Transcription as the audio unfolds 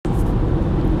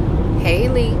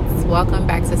Leets. Welcome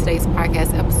back to today's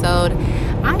podcast episode.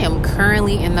 I am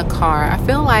currently in the car. I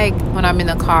feel like when I'm in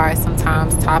the car,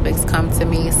 sometimes topics come to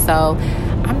me, so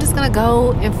I'm just going to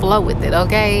go and flow with it,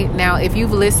 okay? Now, if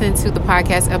you've listened to the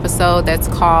podcast episode that's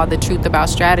called The Truth About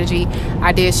Strategy,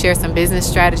 I did share some business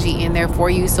strategy in there for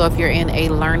you, so if you're in a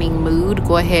learning mood,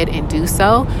 go ahead and do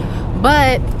so.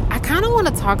 But I kind of want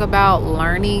to talk about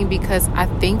learning because I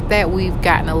think that we've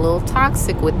gotten a little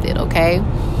toxic with it, okay?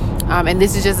 And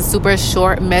this is just a super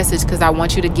short message because I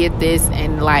want you to get this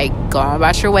and go on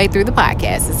about your way through the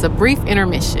podcast. It's a brief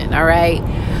intermission, all right?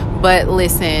 But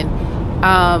listen,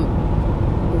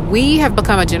 we have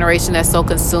become a generation that's so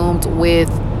consumed with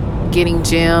getting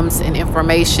gems and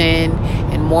information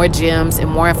and more gems and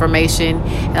more information.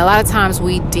 And a lot of times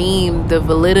we deem the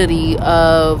validity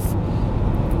of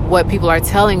what people are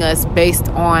telling us based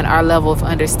on our level of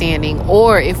understanding,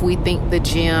 or if we think the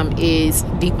gem is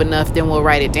deep enough, then we'll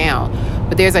write it down.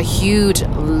 But there's a huge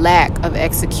lack of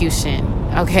execution.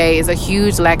 Okay, it's a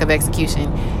huge lack of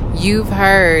execution. You've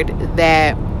heard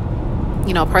that,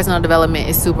 personal development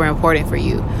is super important for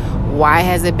you. Why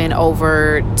has it been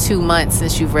over 2 months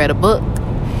since you've read a book?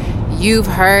 You've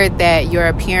heard that your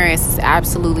appearance is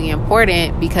absolutely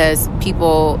important because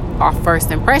people, off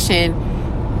first impression,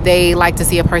 they like to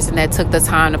see a person that took the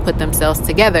time to put themselves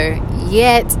together.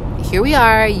 Yet, here we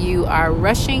are. You are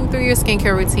rushing through your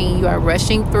skincare routine. You are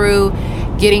rushing through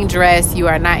getting dressed. You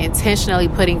are not intentionally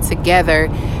putting together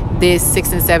this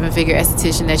 6 and 7 figure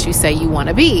esthetician that you say you want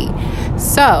to be.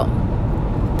 So,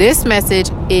 this message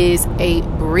is a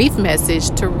brief message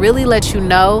to really let you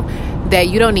know that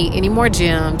you don't need any more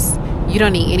gems. You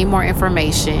don't need any more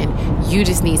information. You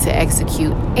just need to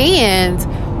execute. And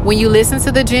when you listen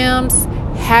to the gems,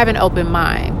 have an open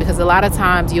mind, because a lot of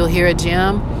times you'll hear a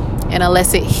gem and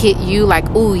unless it hit you like,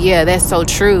 oh yeah, that's so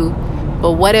true.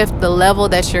 But what if the level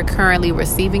that you're currently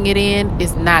receiving it in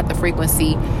is not the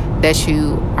frequency that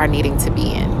you are needing to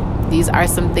be in? These are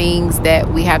some things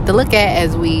that we have to look at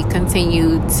as we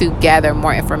continue to gather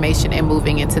more information and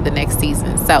moving into the next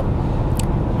season. So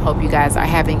hope you guys are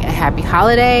having a happy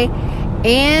holiday,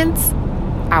 and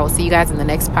I will see you guys in the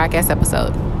next podcast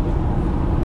episode.